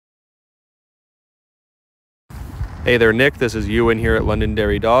Hey there, Nick. This is Ewan here at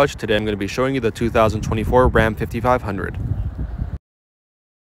Londonderry Dodge. Today I'm going to be showing you the 2024 Ram 5500.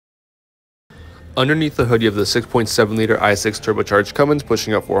 Underneath the hood, you have the 6.7-liter i6 turbocharged Cummins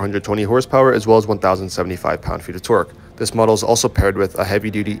pushing out 420 horsepower as well as 1,075 pound-feet of torque. This model is also paired with a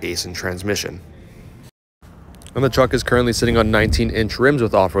heavy-duty ACEN transmission. And the truck is currently sitting on 19-inch rims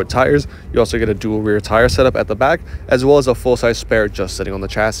with off-road tires. You also get a dual rear tire setup at the back as well as a full-size spare just sitting on the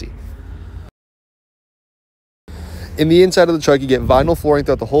chassis. In the inside of the truck, you get vinyl flooring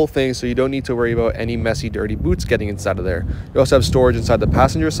throughout the whole thing, so you don't need to worry about any messy, dirty boots getting inside of there. You also have storage inside the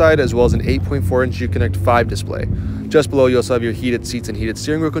passenger side, as well as an 8.4-inch Uconnect 5 display. Just below, you also have your heated seats and heated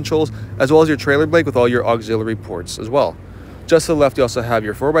steering wheel controls, as well as your trailer brake with all your auxiliary ports as well. Just to the left, you also have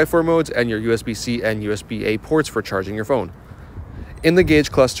your 4x4 modes and your USB-C and USB-A ports for charging your phone. In the gauge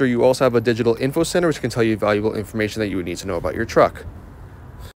cluster, you also have a digital info center, which can tell you valuable information that you would need to know about your truck.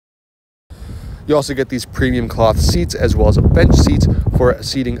 You also get these premium cloth seats as well as a bench seat for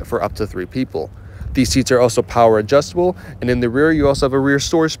seating for up to 3 people. These seats are also power adjustable, and in the rear you also have a rear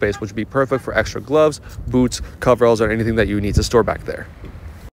storage space, which would be perfect for extra gloves, boots, coveralls, or anything that you need to store back there.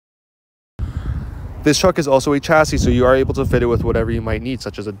 This truck is also a chassis, so you are able to fit it with whatever you might need,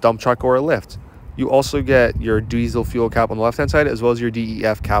 such as a dump truck or a lift. You also get your diesel fuel cap on the left-hand side as well as your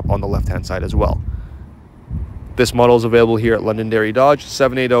DEF cap on the left-hand side as well. This model is available here at Londonderry Dodge,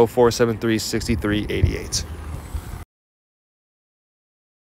 780-473-6388.